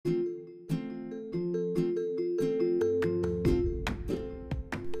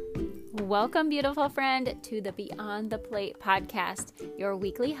Welcome, beautiful friend, to the Beyond the Plate podcast, your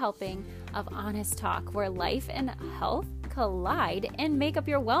weekly helping of honest talk where life and health collide and make up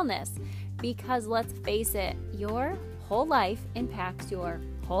your wellness. Because let's face it, your whole life impacts your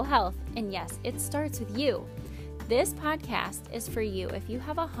whole health. And yes, it starts with you. This podcast is for you if you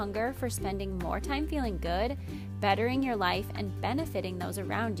have a hunger for spending more time feeling good, bettering your life, and benefiting those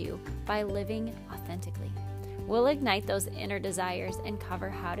around you by living authentically. We'll ignite those inner desires and cover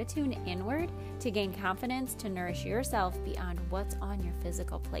how to tune inward to gain confidence to nourish yourself beyond what's on your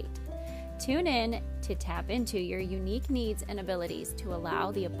physical plate. Tune in to tap into your unique needs and abilities to allow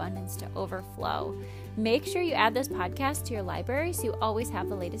the abundance to overflow. Make sure you add this podcast to your library so you always have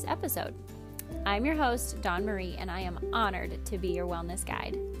the latest episode. I'm your host, Dawn Marie, and I am honored to be your wellness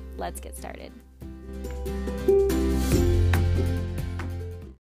guide. Let's get started.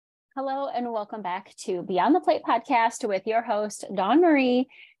 Hello, and welcome back to Beyond the Plate podcast with your host, Dawn Marie.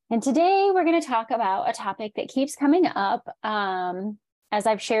 And today we're going to talk about a topic that keeps coming up as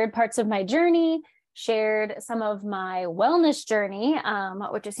I've shared parts of my journey, shared some of my wellness journey,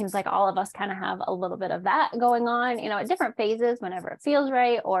 which it seems like all of us kind of have a little bit of that going on, at different phases whenever it feels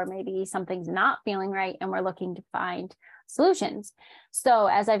right, or maybe something's not feeling right and we're looking to find solutions. So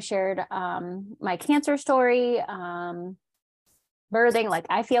as I've shared my cancer story, birthing, like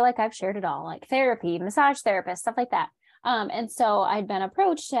I feel like I've shared it all, like therapy, massage therapist, stuff like that. And so I'd been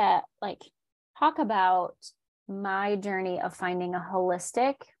approached to talk about my journey of finding a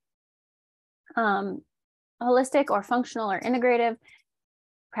holistic or functional or integrative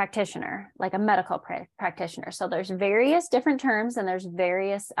practitioner, like a medical practitioner. So there's various different terms and there's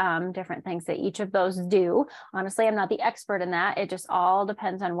various different things that each of those do. Honestly, I'm not the expert in that. It just all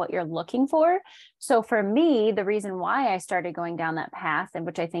depends on what you're looking for. So for me, the reason why I started going down that path, and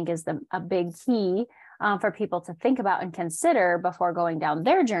which I think is a big key for people to think about and consider before going down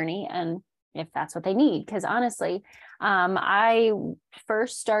their journey, and if that's what they need. Because honestly, I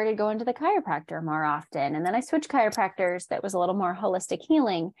first started going to the chiropractor more often, and then I switched chiropractors that was a little more holistic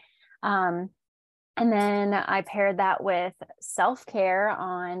healing. And then I paired that with self-care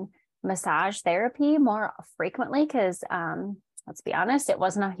on massage therapy more frequently because, let's be honest, it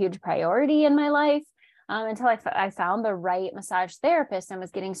wasn't a huge priority in my life until I found the right massage therapist and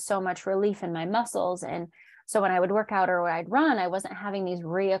was getting so much relief in my muscles. And so when I would work out or when I'd run, I wasn't having these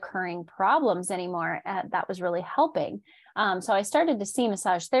reoccurring problems anymore. That was really helping. So I started to see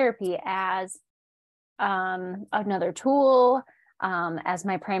massage therapy as another tool, as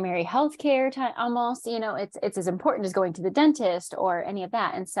my primary healthcare almost, it's as important as going to the dentist or any of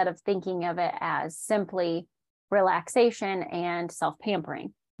that, instead of thinking of it as simply relaxation and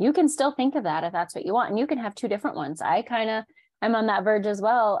self-pampering. You can still think of that if that's what you want. And you can have two different ones. I'm on that verge as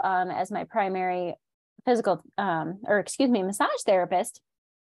well, as my primary massage therapist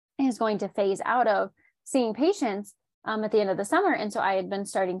is going to phase out of seeing patients at the end of the summer. And so I had been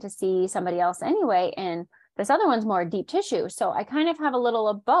starting to see somebody else anyway, and this other one's more deep tissue. So I kind of have a little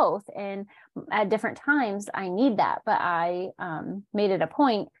of both, and at different times I need that, but I made it a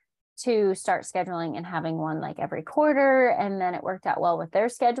point to start scheduling and having one like every quarter. And then it worked out well with their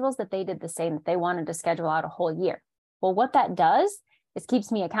schedules that they did the same, that they wanted to schedule out a whole year. Well, what that does, it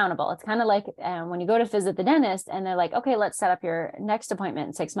keeps me accountable. It's kind of like when you go to visit the dentist and they're like, okay, let's set up your next appointment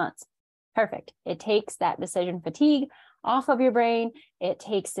in 6 months. Perfect. It takes that decision fatigue off of your brain. It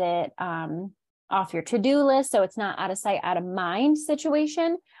takes it off your to-do list. So it's not out of sight, out of mind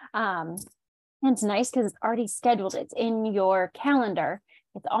situation. And it's nice because it's already scheduled. It's in your calendar.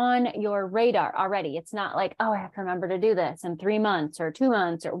 It's on your radar already. It's not like, oh, I have to remember to do this in 3 months or 2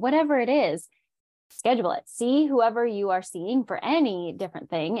 months or whatever it is. Schedule it. See whoever you are seeing for any different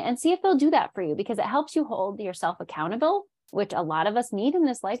thing and see if they'll do that for you, because it helps you hold yourself accountable, which a lot of us need in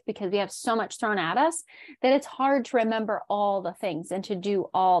this life because we have so much thrown at us that it's hard to remember all the things and to do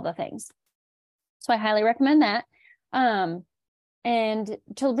all the things. So I highly recommend that. And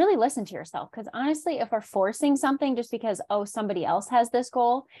to really listen to yourself, because honestly, if we're forcing something just because, somebody else has this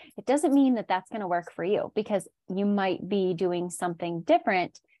goal, it doesn't mean that that's going to work for you, because you might be doing something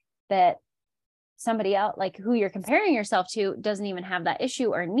different that somebody else, like who you're comparing yourself to, doesn't even have that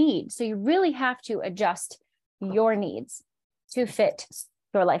issue or need. So you really have to adjust your needs to fit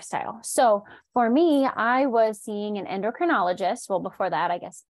your lifestyle. So for me, I was seeing an endocrinologist. Well, before that, I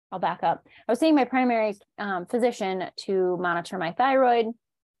guess I'll back up. I was seeing my primary physician to monitor my thyroid.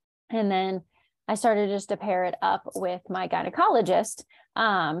 And then I started just to pair it up with my gynecologist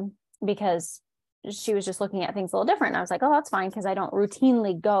because she was just looking at things a little different. And I was like, oh, that's fine, because I don't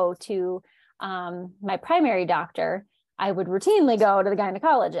routinely go to my primary doctor. I would routinely go to the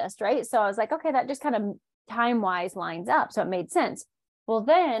gynecologist, right? So I was like, okay, that just kind of time-wise lines up. So it made sense. Well,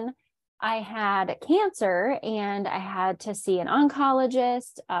 then I had cancer and I had to see an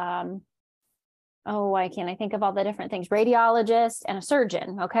oncologist. Why can't I think of all the different things? Radiologist and a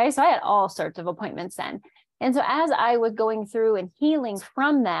surgeon. Okay. So I had all sorts of appointments then. And so as I was going through and healing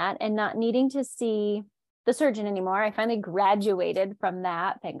from that and not needing to see the surgeon anymore, I finally graduated from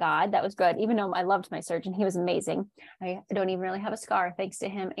that. Thank God. That was good. Even though I loved my surgeon, he was amazing. I don't even really have a scar thanks to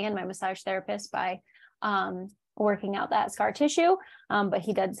him and my massage therapist by working out that scar tissue. But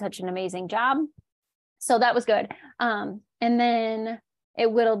he did such an amazing job. So that was good. And then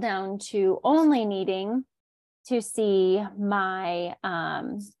it whittled down to only needing to see my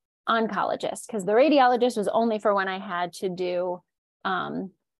oncologist, because the radiologist was only for when I had to do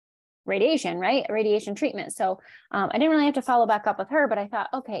radiation, right? Radiation treatment. So I didn't really have to follow back up with her, but I thought,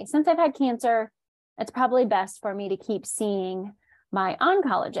 okay, since I've had cancer, it's probably best for me to keep seeing my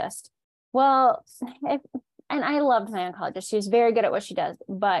oncologist. Well, and I loved my oncologist. She was very good at what she does,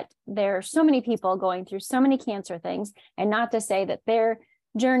 but there are so many people going through so many cancer things, and not to say that their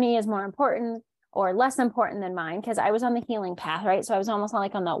journey is more important or less important than mine, because I was on the healing path, right? So I was almost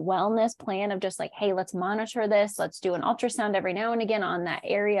like on the wellness plan of just like, hey, let's monitor this. Let's do an ultrasound every now and again on that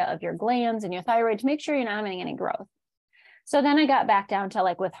area of your glands and your thyroid to make sure you're not having any growth. So then I got back down to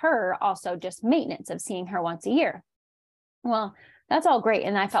like with her, also just maintenance of seeing her once a year. Well, that's all great.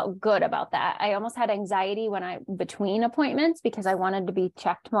 And I felt good about that. I almost had anxiety between appointments because I wanted to be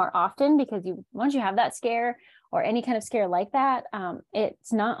checked more often, because once you have that scare or any kind of scare like that,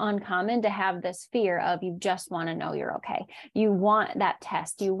 it's not uncommon to have this fear of, you just want to know you're okay. You want that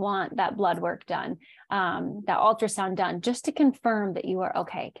test, you want that blood work done, that ultrasound done, just to confirm that you are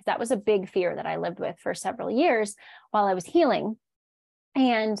okay. Because that was a big fear that I lived with for several years while I was healing.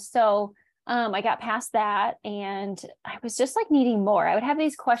 And so I got past that, and I was just like needing more. I would have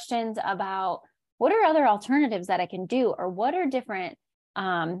these questions about what are other alternatives that I can do, or what are different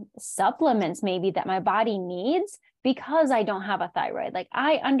supplements maybe that my body needs because I don't have a thyroid. Like,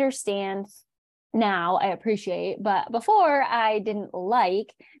 I understand now, I appreciate, but before I didn't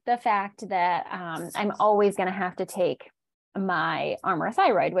like the fact that I'm always going to have to take my Armour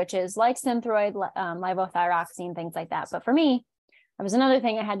thyroid, which is like Synthroid, levothyroxine, things like that. But for me, that was another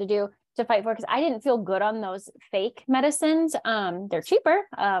thing I had to do to fight for, because I didn't feel good on those fake medicines. They're cheaper.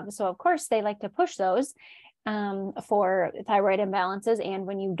 So of course they like to push those for thyroid imbalances and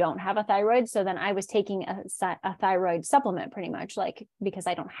when you don't have a thyroid. So then I was taking a thyroid supplement pretty much, like, because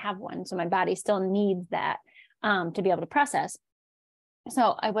I don't have one. So my body still needs that to be able to process.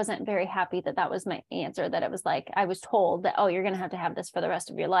 So I wasn't very happy that that was my answer, that it was like, I was told that, oh, you're going to have this for the rest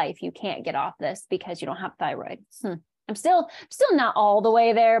of your life. You can't get off this because you don't have thyroid. I'm still not all the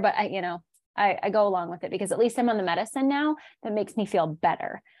way there, but I go along with it because at least I'm on the medicine now that makes me feel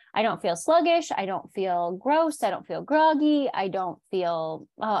better. I don't feel sluggish. I don't feel gross. I don't feel groggy. I don't feel,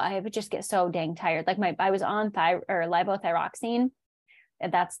 I would just get so dang tired. Like I was on levothyroxine.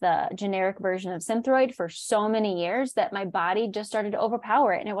 That's the generic version of Synthroid for so many years that my body just started to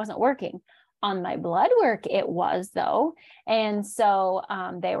overpower it and it wasn't working. On my blood work, it was though. And so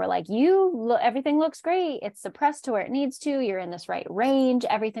they were like, everything looks great. It's suppressed to where it needs to. You're in this right range.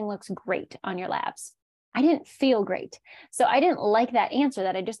 Everything looks great on your labs. I didn't feel great. So I didn't like that answer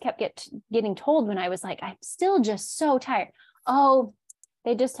that I just kept getting told when I was like, I'm still just so tired. Oh,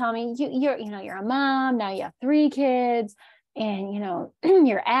 they just tell me you're a mom. Now you have 3 kids. And,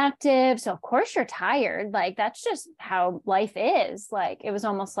 you're active. So of course you're tired. Like, that's just how life is. Like, it was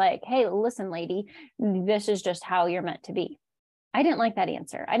almost like, hey, listen, lady, this is just how you're meant to be. I didn't like that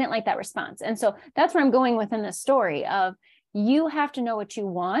answer. I didn't like that response. And so that's where I'm going within this story of, you have to know what you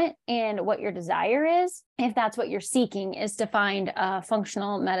want and what your desire is. If that's what you're seeking, is to find a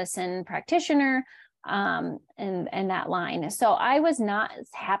functional medicine practitioner and that line. So I was not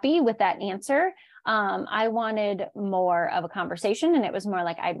happy with that answer. I wanted more of a conversation, and it was more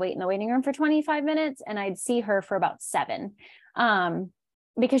like I'd wait in the waiting room for 25 minutes and I'd see her for about 7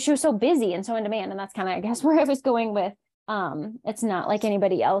 because she was so busy and so in demand. And that's kind of, I guess, where I was going with, it's not like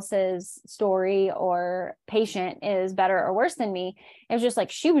anybody else's story or patient is better or worse than me. It was just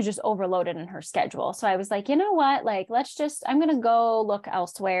like, she was just overloaded in her schedule. So I was like, you know what, like, I'm going to go look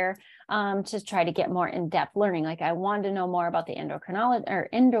elsewhere to try to get more in-depth learning. Like, I wanted to know more about the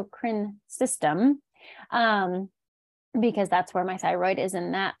endocrine system because that's where my thyroid is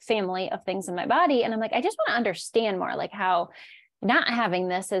in that family of things in my body. And I'm like, I just want to understand more, like how not having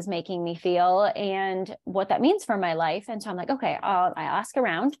this is making me feel and what that means for my life. And so I'm like, okay, I ask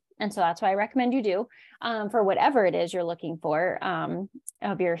around. And so that's why I recommend you do for whatever it is you're looking for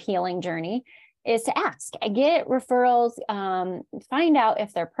of your healing journey, is to ask. I get referrals, find out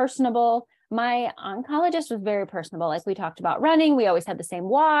if they're personable, My oncologist was very personable. Like we talked about running, we always had the same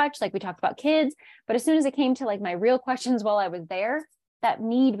watch, like we talked about kids, but as soon as it came to like my real questions while I was there, that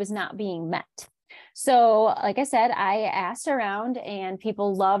need was not being met. So like I said, I asked around and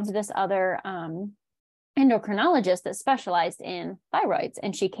people loved this other endocrinologist that specialized in thyroids.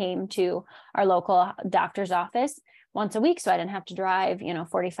 And she came to our local doctor's office once a week. So I didn't have to drive,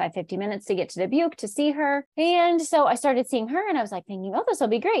 45, 50 minutes to get to Dubuque to see her. And so I started seeing her and I was like thinking, oh, this will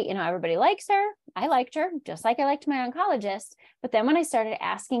be great. Everybody likes her. I liked her just like I liked my oncologist. But then when I started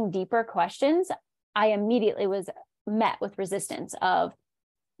asking deeper questions, I immediately was met with resistance of,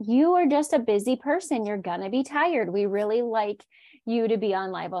 you are just a busy person. You're going to be tired. We really like you to be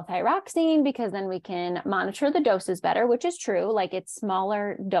on levothyroxine because then we can monitor the doses better, which is true. Like it's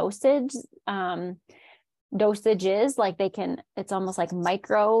smaller dosages, like it's almost like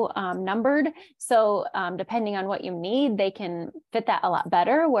micro numbered. So depending on what you need, they can fit that a lot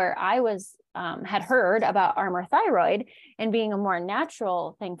better. Where I had heard about Armour Thyroid and being a more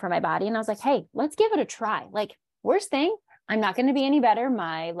natural thing for my body. And I was like, hey, let's give it a try. Like worst thing, I'm not going to be any better.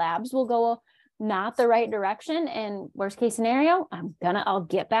 My labs will go not the right direction. And worst case scenario, I'll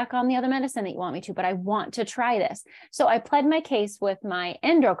get back on the other medicine that you want me to, but I want to try this. So I pled my case with my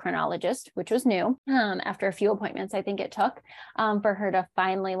endocrinologist, which was new, after a few appointments, I think it took, for her to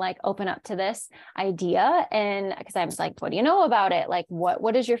finally like open up to this idea. And because I was like, what do you know about it? Like,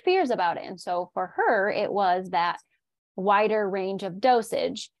 what is your fears about it? And so for her, it was that wider range of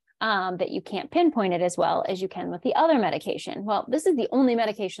dosage. That you can't pinpoint it as well as you can with the other medication. Well, this is the only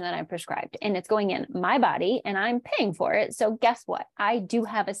medication that I'm prescribed and it's going in my body and I'm paying for it. So guess what? I do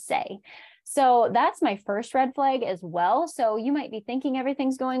have a say. So that's my first red flag as well. So you might be thinking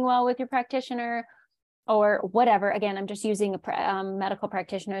everything's going well with your practitioner or whatever. Again, I'm just using medical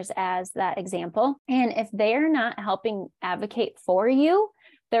practitioners as that example. And if they're not helping advocate for you,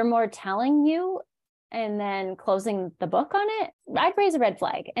 they're more telling you and then closing the book on it, I'd raise a red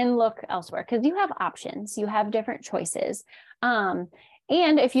flag and look elsewhere because you have options, you have different choices. And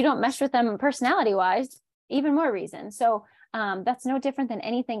if you don't mesh with them personality wise, even more reason. So that's no different than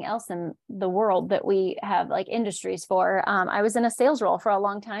anything else in the world that we have like industries for. I was in a sales role for a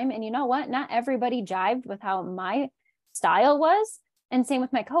long time and you know what? Not everybody jived with how my style was. And same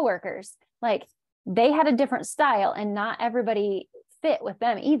with my coworkers, like they had a different style and not everybody fit with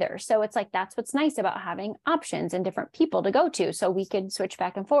them either. So it's like, that's what's nice about having options and different people to go to. So we could switch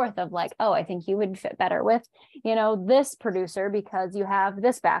back and forth of like, oh, I think you would fit better with, this producer because you have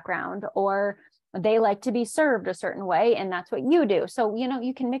this background, or they like to be served a certain way. And that's what you do. So,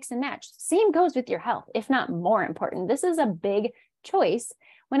 you can mix and match. Same goes with your health, if not more important. This is a big choice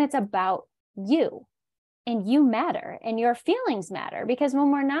when it's about you and you matter and your feelings matter, because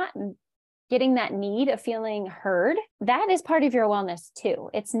when we're not getting that need of feeling heard, that is part of your wellness too.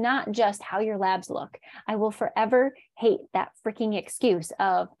 It's not just how your labs look. I will forever hate that freaking excuse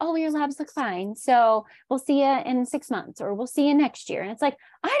of, oh, your labs look fine, so we'll see you in 6 months or we'll see you next year. And it's like,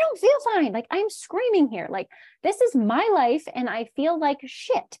 I don't feel fine. Like I'm screaming here. Like this is my life and I feel like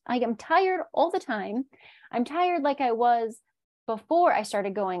shit. Like I'm tired all the time. I'm tired like I was before I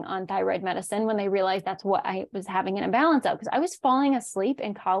started going on thyroid medicine when they realized that's what I was having an imbalance of, because I was falling asleep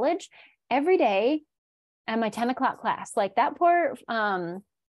in college every day at my 10 o'clock class. Like that poor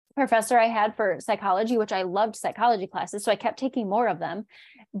professor I had for psychology, which I loved psychology classes. So I kept taking more of them.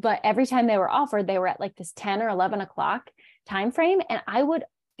 But every time they were offered, they were at like this 10 or 11 o'clock time frame. And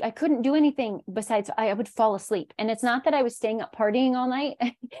I couldn't do anything besides I would fall asleep. And it's not that I was staying up partying all night.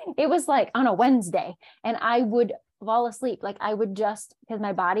 It was like on a Wednesday and I would fall asleep. Like I would just, because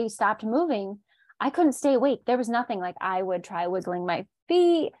my body stopped moving, I couldn't stay awake. There was nothing. Like I would try wiggling my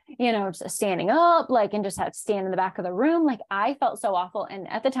feet, just standing up, like, and just have to stand in the back of the room. Like I felt so awful. And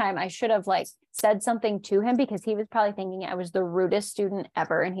at the time I should have like said something to him because he was probably thinking I was the rudest student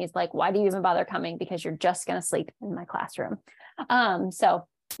ever. And he's like, why do you even bother coming? Because you're just going to sleep in my classroom. So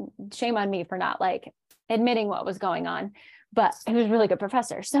shame on me for not like admitting what was going on, but he was a really good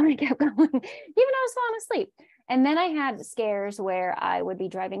professor. So I kept going, even though I was falling asleep. And then I had scares where I would be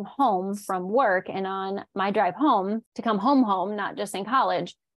driving home from work, and on my drive home to come home, not just in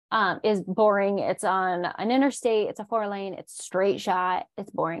college, is boring. It's on an interstate. It's a 4-lane. It's straight shot.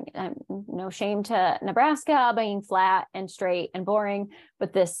 It's boring. No shame to Nebraska being flat and straight and boring,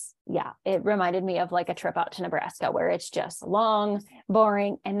 but this, it reminded me of like a trip out to Nebraska where it's just long,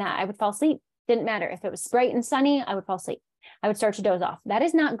 boring, and that I would fall asleep. Didn't matter if it was bright and sunny, I would fall asleep. I would start to doze off. That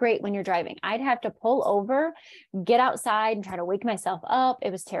is not great when you're driving. I'd have to pull over, get outside and try to wake myself up.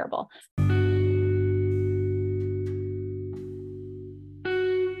 It was terrible.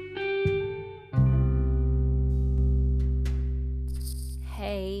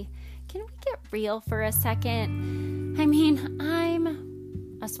 Hey, can we get real for a second? I mean,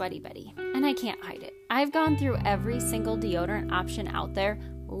 I'm a sweaty Betty, and I can't hide it. I've gone through every single deodorant option out there,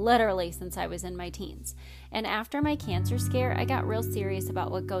 literally since I was in my teens. And after my cancer scare, I got real serious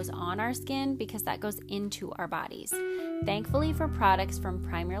about what goes on our skin because that goes into our bodies. Thankfully for products from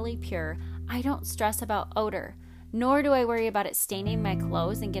Primarily Pure, I don't stress about odor, nor do I worry about it staining my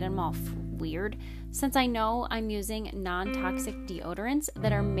clothes and getting them all weird, since I know I'm using non-toxic deodorants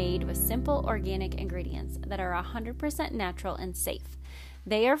that are made with simple organic ingredients that are 100% natural and safe.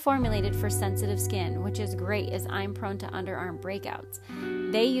 They are formulated for sensitive skin, which is great as I'm prone to underarm breakouts.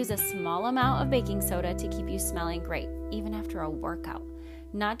 They use a small amount of baking soda to keep you smelling great, even after a workout.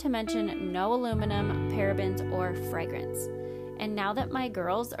 Not to mention no aluminum, parabens, or fragrance. And now that my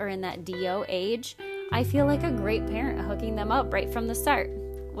girls are in that DO age, I feel like a great parent hooking them up right from the start.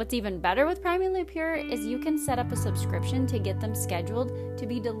 What's even better with Primarily Pure is you can set up a subscription to get them scheduled to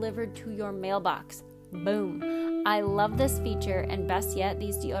be delivered to your mailbox. Boom. I love this feature, and best yet,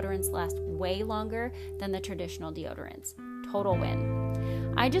 these deodorants last way longer than the traditional deodorants. Total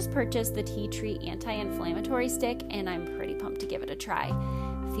win. I just purchased the Tea Tree Anti-Inflammatory Stick, and I'm pretty pumped to give it a try.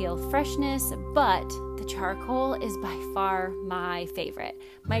 Feel freshness, but the charcoal is by far my favorite.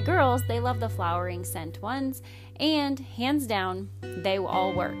 My girls, they love the flowering scent ones, and hands down, they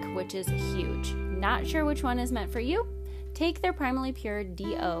all work, which is huge. Not sure which one is meant for you? Take their Primarily Pure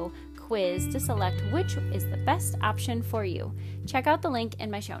DO quiz to select which is the best option for you. Check out the link in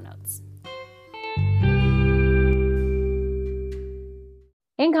my show notes.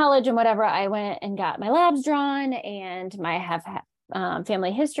 In college and whatever, I went and got my labs drawn, and I have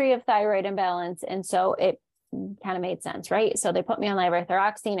family history of thyroid imbalance. And so it kind of made sense, right? So they put me on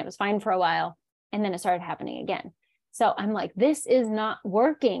levothyroxine. It was fine for a while, and then it started happening again. So I'm like, this is not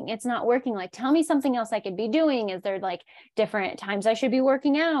working. It's not working. Like, tell me something else I could be doing. Is there like different times I should be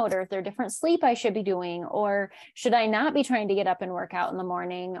working out, or is there different sleep I should be doing, or should I not be trying to get up and work out in the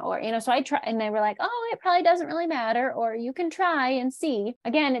morning? Or, so I try, and they were like, oh, it probably doesn't really matter, or you can try and see.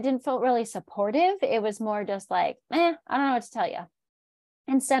 Again, it didn't feel really supportive. It was more just like, I don't know what to tell you,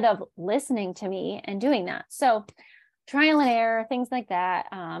 instead of listening to me and doing that. So trial and error, things like that.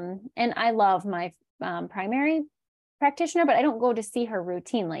 And I love my primary practitioner, but I don't go to see her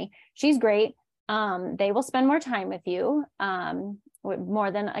routinely. She's great. They will spend more time with you,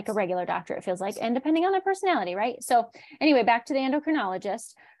 more than like a regular doctor, it feels like, and depending on their personality, right? So anyway, back to the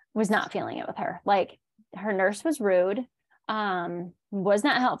endocrinologist. Was not feeling it with her. Like, her nurse was rude, was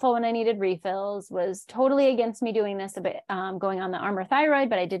not helpful when I needed refills, was totally against me doing this a bit, going on the Armour thyroid,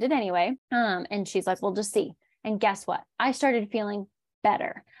 but I did it anyway. And she's like, we'll just see. And guess what? I started feeling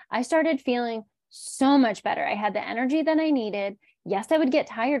better. I started feeling so much better. I had the energy that I needed. Yes, I would get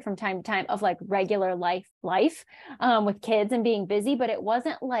tired from time to time of like regular life with kids and being busy, but it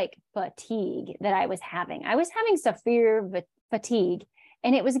wasn't like fatigue that I was having. I was having severe fatigue,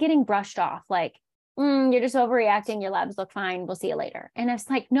 and it was getting brushed off. Like, you're just overreacting. Your labs look fine. We'll see you later. And it's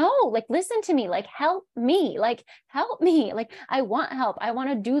like, no, like, listen to me, like, help me, like, help me. Like, I want help. I want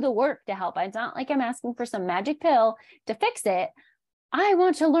to do the work to help. It's not like I'm asking for some magic pill to fix it. I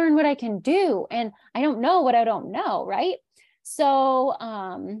want to learn what I can do, and I don't know what I don't know, right? So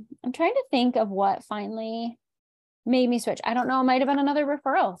I'm trying to think of what finally made me switch. I don't know, it might have been another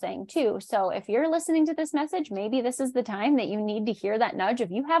referral thing too. So if you're listening to this message, maybe this is the time that you need to hear that nudge if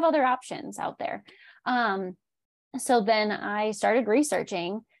you have other options out there. So then I started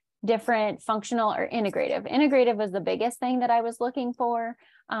researching different functional or integrative. Integrative was the biggest thing that I was looking for.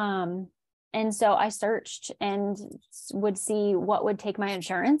 And so I searched and would see what would take my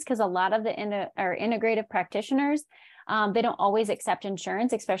insurance, because a lot of the integrative practitioners, they don't always accept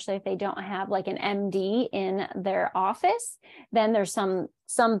insurance, especially if they don't have like an MD in their office. Then there's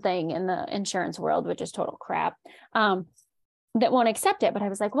something in the insurance world, which is total crap, that won't accept it. But I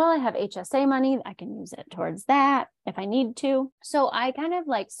was like, well, I have HSA money. I can use it towards that if I need to. So I kind of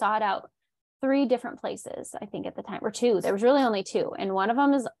like sought out 3 different places, I think at the time, or 2. There was really only 2. And one of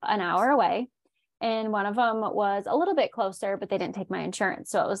them is an hour away, and one of them was a little bit closer, but they didn't take my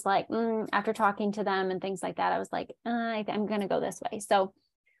insurance. So it was like, after talking to them and things like that, I was like, I'm going to go this way. So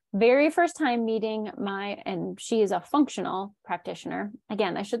very first time meeting and she is a functional practitioner.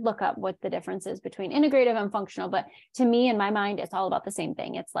 Again, I should look up what the difference is between integrative and functional, but to me, in my mind, it's all about the same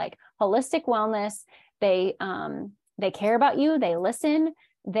thing. It's like holistic wellness. They care about you. They listen.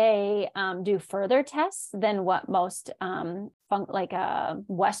 They do further tests than what most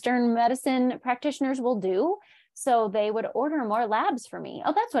Western medicine practitioners will do. So they would order more labs for me.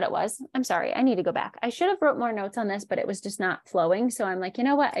 Oh, that's what it was. I'm sorry. I need to go back. I should have wrote more notes on this, but it was just not flowing. So I'm like, you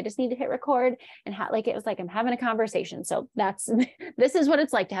know what? I just need to hit record and like, it was like, I'm having a conversation. So that's, this is what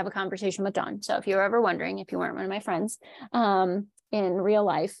it's like to have a conversation with Dawn. So if you're ever wondering, if you weren't one of my friends, in real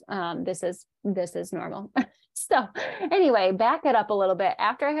life, this is normal. So anyway, back it up a little bit.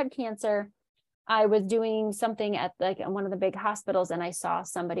 After I had cancer, I was doing something at like one of the big hospitals, and I saw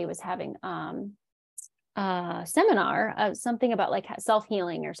somebody was having a seminar, something about like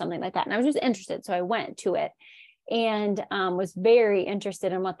self-healing or something like that. And I was just interested. So I went to it and was very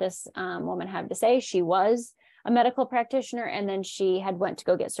interested in what this woman had to say. She was a medical practitioner, and then she had went to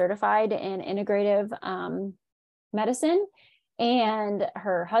go get certified in integrative medicine. And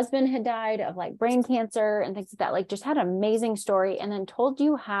her husband had died of like brain cancer and things like that, like just had an amazing story, and then told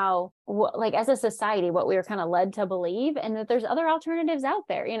you how, like as a society, what we were kind of led to believe, and that there's other alternatives out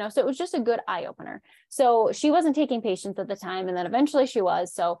there, you know, so it was just a good eye opener. So she wasn't taking patients at the time, and then eventually she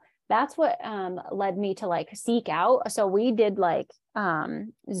was. So that's what led me to like seek out. So we did like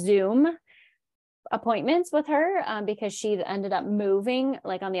Zoom appointments with her because she ended up moving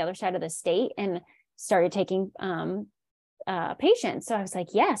like on the other side of the state and started taking patients. So I was like,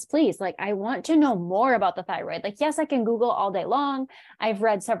 yes, please. Like, I want to know more about the thyroid. Like, yes, I can Google all day long. I've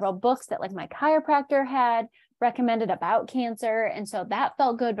read several books that like my chiropractor had recommended about cancer. And so that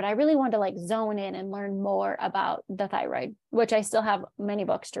felt good, but I really wanted to like zone in and learn more about the thyroid, which I still have many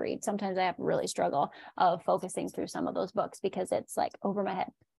books to read. Sometimes I have really struggle of focusing through some of those books because it's like over my head.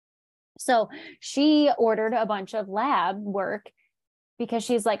 So she ordered a bunch of lab work because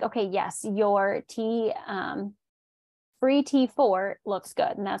she's like, okay, yes, your free T4 looks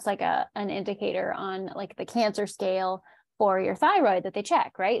good. And that's like an indicator on like the cancer scale for your thyroid that they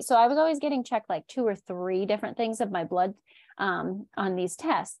check, right? So I was always getting checked like 2 or 3 different things of my blood on these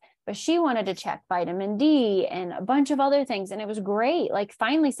tests, but she wanted to check vitamin D and a bunch of other things. And it was great. Like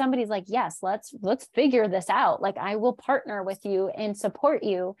finally somebody's like, yes, let's figure this out. Like I will partner with you and support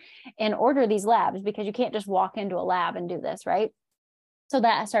you and order these labs, because you can't just walk into a lab and do this, right? So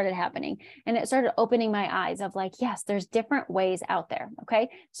that started happening, and it started opening my eyes of like, yes, there's different ways out there. Okay.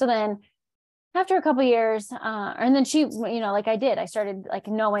 So then after a couple of years, and then she, you know, like I started like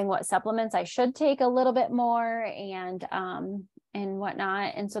knowing what supplements I should take a little bit more and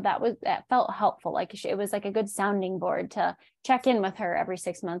whatnot. And so that felt helpful. Like it was like a good sounding board to check in with her every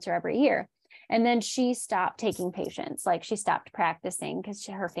 6 months or every year. And then she stopped taking patients, like she stopped practicing because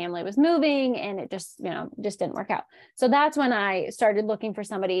her family was moving and it just, you know, just didn't work out. So that's when I started looking for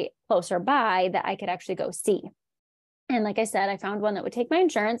somebody closer by that I could actually go see. And like I said, I found one that would take my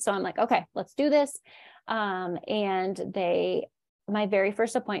insurance. So I'm like, okay, let's do this. And my very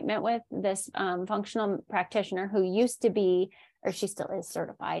first appointment with this functional practitioner who used to be, or she still is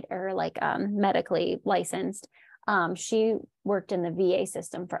certified or like medically licensed. She worked in the VA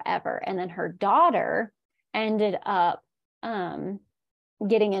system forever. And then her daughter ended up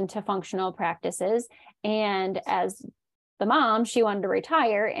getting into functional practices. And as the mom, she wanted to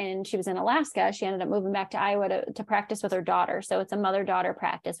retire and she was in Alaska. She ended up moving back to Iowa to practice with her daughter. So it's a mother-daughter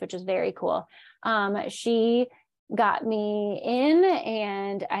practice, which is very cool. She got me in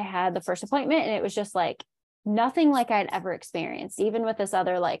and I had the first appointment, and it was just like nothing like I'd ever experienced, even with this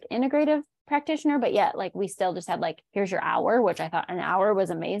other like integrative practitioner, but yet like we still just had like, here's your hour, which I thought an hour was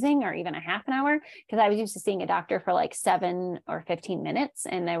amazing, or even a half an hour, because I was used to seeing a doctor for like 7 or 15 minutes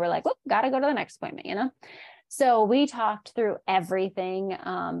and they were like, well, gotta go to the next appointment, you know? So we talked through everything.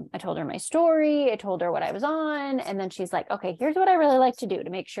 I told her my story. I told her what I was on. And then she's like, okay, here's what I really like to do to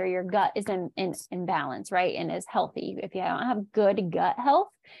make sure your gut is in balance, right? And is healthy. If you don't have good gut health,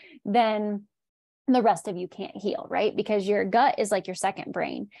 then the rest of you can't heal, right? Because your gut is like your second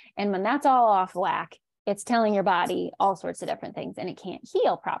brain. And when that's all off whack, it's telling your body all sorts of different things and it can't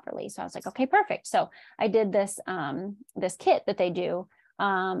heal properly. So I was like, okay, perfect. So I did this kit that they do.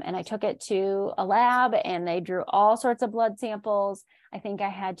 And I took it to a lab and they drew all sorts of blood samples. I think I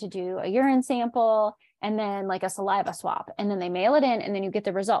had to do a urine sample and then like a saliva swab, and then they mail it in and then you get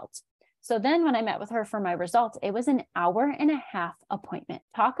the results. So then when I met with her for my results, it was an 1.5-hour appointment.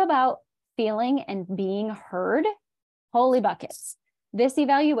 Talk about feeling and being heard. Holy buckets. This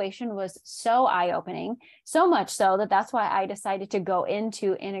evaluation was so eye-opening, so much so that that's why I decided to go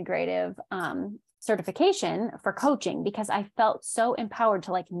into integrative certification for coaching, because I felt so empowered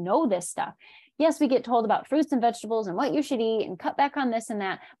to like know this stuff. Yes, we get told about fruits and vegetables and what you should eat and cut back on this and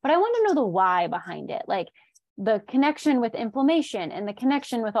that, but I want to know the why behind it, like the connection with inflammation and the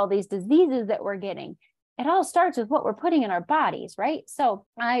connection with all these diseases that we're getting. It all starts with what we're putting in our bodies, right? So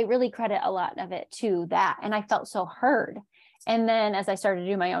I really credit a lot of it to that. And I felt so heard. And then as I started to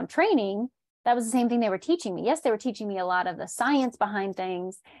do my own training, that was the same thing they were teaching me. Yes, they were teaching me a lot of the science behind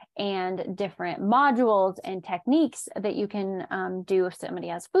things and different modules and techniques that you can do if somebody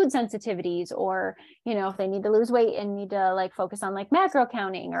has food sensitivities, or, you know, if they need to lose weight and need to like focus on like macro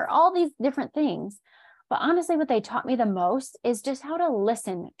counting or all these different things. But honestly, what they taught me the most is just how to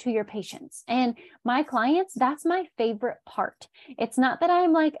listen to your patients and my clients. That's my favorite part. It's not that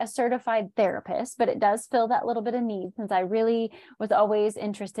I'm like a certified therapist, but it does fill that little bit of need since I really was always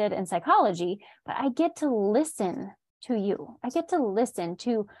interested in psychology. But I get to listen to you. I get to listen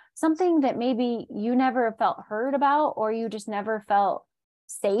to something that maybe you never felt heard about, or you just never felt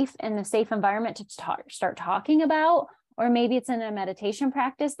safe in a safe environment to start talking about. Or maybe it's in a meditation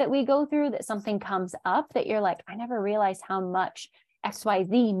practice that we go through that something comes up that you're like, I never realized how much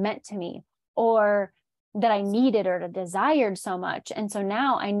XYZ meant to me, or that I needed or desired so much. And so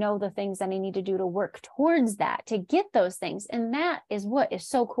now I know the things that I need to do to work towards that, to get those things. And that is what is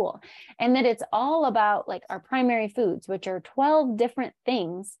so cool. And that it's all about like our primary foods, which are 12 different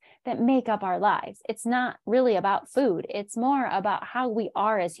things that make up our lives. It's not really about food. It's more about how we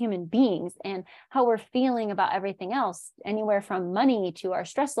are as human beings and how we're feeling about everything else, anywhere from money to our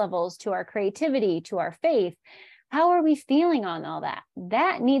stress levels, to our creativity, to our faith. How are we feeling on all that?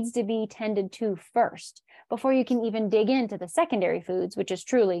 That needs to be tended to first before you can even dig into the secondary foods, which is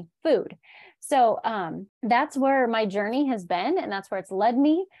truly food. So that's where my journey has been, and that's where it's led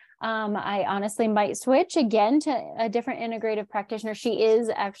me. I honestly might switch again to a different integrative practitioner. She is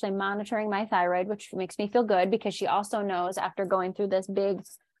actually monitoring my thyroid, which makes me feel good because she also knows after going through this big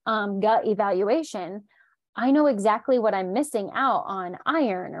gut evaluation, I know exactly what I'm missing out on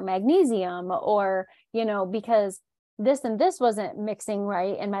iron or magnesium, or, you know, because this and this wasn't mixing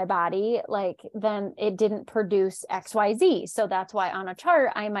right in my body, like then it didn't produce XYZ. So that's why on a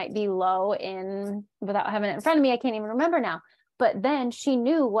chart, I might be low in, without having it in front of me, I can't even remember now. But then she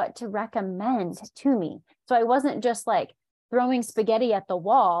knew what to recommend to me. So I wasn't just like throwing spaghetti at the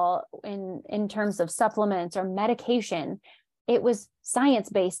wall in terms of supplements or medication. It was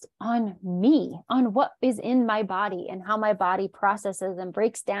science-based on me, on what is in my body and how my body processes and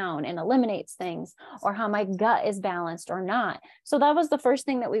breaks down and eliminates things, or how my gut is balanced or not. So that was the first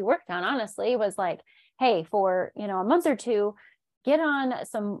thing that we worked on, honestly, was like, hey, for, you know, a month or two, get on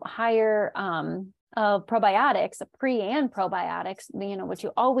some higher probiotics, pre and probiotics, you know, which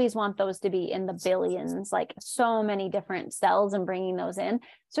you always want those to be in the billions, like so many different cells, and bringing those in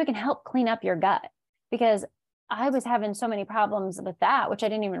so it can help clean up your gut. Because I was having so many problems with that, which I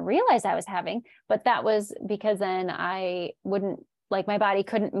didn't even realize I was having, but that was because then I wouldn't, like my body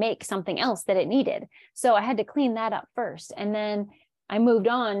couldn't make something else that it needed. So I had to clean that up first. And then I moved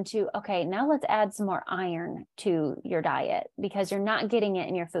on to, okay, now let's add some more iron to your diet because you're not getting it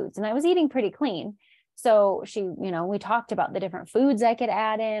in your foods. And I was eating pretty clean. So she, you know, we talked about the different foods I could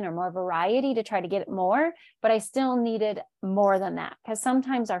add in, or more variety to try to get it more, but I still needed more than that because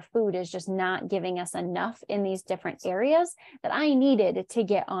sometimes our food is just not giving us enough in these different areas that I needed to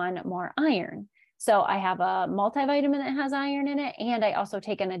get on more iron. So I have a multivitamin that has iron in it, and I also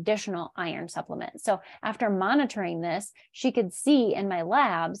take an additional iron supplement. So after monitoring this, she could see in my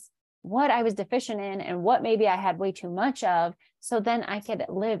labs what I was deficient in and what maybe I had way too much of. So then I could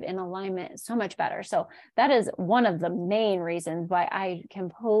live in alignment so much better. So that is one of the main reasons why I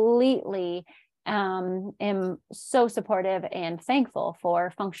completely am so supportive and thankful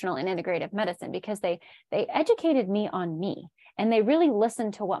for functional and integrative medicine, because they educated me on me. And they really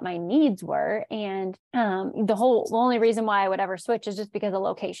listened to what my needs were. And the only reason why I would ever switch is just because of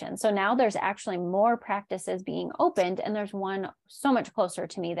location. So now there's actually more practices being opened, and there's one so much closer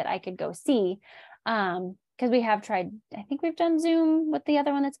to me that I could go see. Because we have tried, I think we've done Zoom with the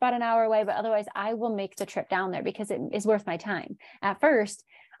other one that's about an hour away, but otherwise I will make the trip down there because it is worth my time. At first,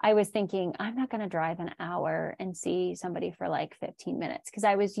 I was thinking, I'm not going to drive an hour and see somebody for like 15 minutes, because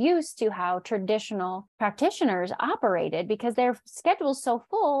I was used to how traditional practitioners operated, because their schedule's so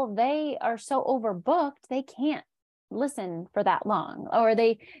full, they are so overbooked, they can't listen for that long, or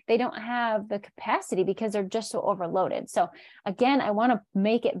they don't have the capacity because they're just so overloaded. So again, I want to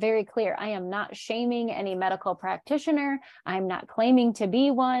make it very clear. I am not shaming any medical practitioner. I'm not claiming to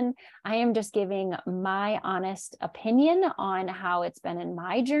be one. I am just giving my honest opinion on how it's been in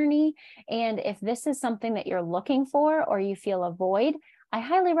my journey. And if this is something that you're looking for, or you feel a void, I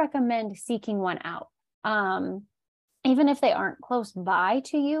highly recommend seeking one out. Even if they aren't close by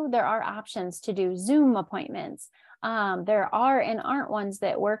to you, there are options to do Zoom appointments. There are and aren't ones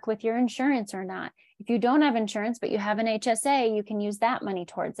that work with your insurance or not. If you don't have insurance, but you have an HSA, you can use that money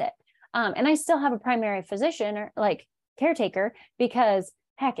towards it. And I still have a primary physician or like caretaker, because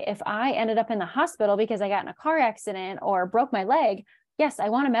heck, if I ended up in the hospital because I got in a car accident or broke my leg, yes, I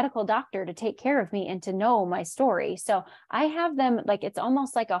want a medical doctor to take care of me and to know my story. So I have them, like, it's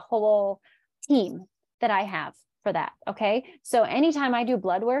almost like a whole team that I have for that. Okay. So anytime I do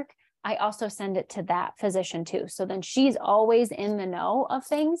blood work, I also send it to that physician too. So then she's always in the know of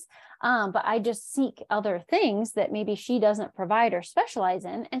things. But I just seek other things that maybe she doesn't provide or specialize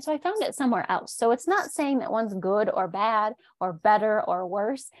in. And so I found it somewhere else. So it's not saying that one's good or bad or better or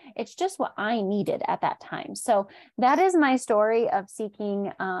worse. It's just what I needed at that time. So that is my story of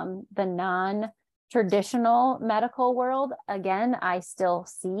seeking the non-traditional medical world. Again, I still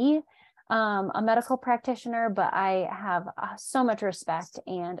see a medical practitioner, but I have so much respect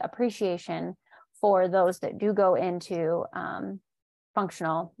and appreciation for those that do go into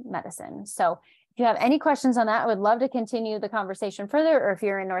functional medicine. So if you have any questions on that, I would love to continue the conversation further, or if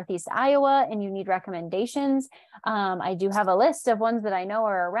you're in Northeast Iowa and you need recommendations, I do have a list of ones that I know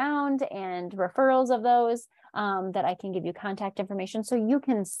are around and referrals of those that I can give you contact information so you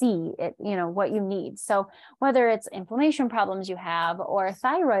can see it, what you need. So whether it's inflammation problems you have or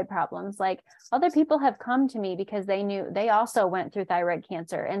thyroid problems, like other people have come to me because they knew they also went through thyroid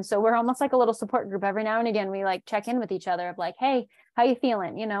cancer. And so we're almost like a little support group. Every now and again, we like check in with each other of like, hey, how you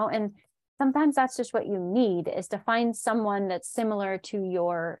feeling? And sometimes that's just what you need, is to find someone that's similar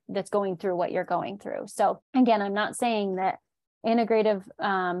to that's going through what you're going through. So again, I'm not saying that integrative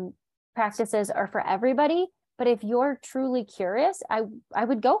practices are for everybody, but if you're truly curious, I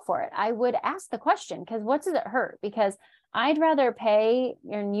would go for it. I would ask the question, because what does it hurt? Because I'd rather pay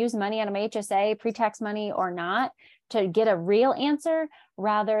and use money out of my HSA, pre-tax money or not, to get a real answer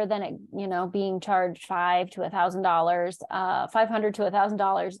rather than it, being charged $500 to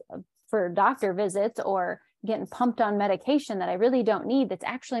 $1,000 for doctor visits, or getting pumped on medication that I really don't need, that's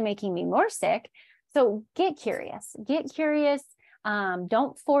actually making me more sick. So get curious.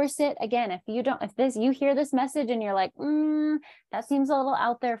 Don't force it. Again, if you hear this message and you're like, that seems a little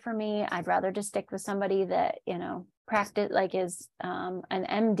out there for me, I'd rather just stick with somebody that, practice, like is an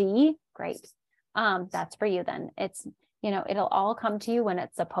MD, great. That's for you then. It's, it'll all come to you when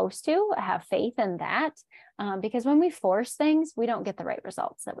it's supposed to. Have faith in that, because when we force things, we don't get the right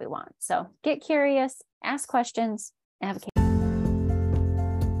results that we want. So get curious, ask questions, and have a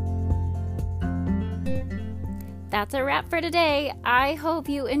That's a wrap for today. I hope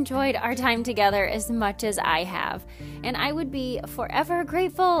you enjoyed our time together as much as I have. And I would be forever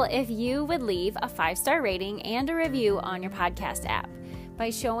grateful if you would leave a 5-star rating and a review on your podcast app. By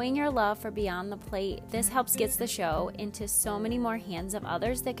showing your love for Beyond the Plate, this helps get the show into so many more hands of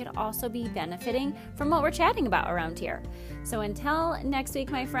others that could also be benefiting from what we're chatting about around here. So until next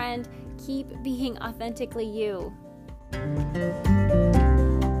week, my friend, keep being authentically you.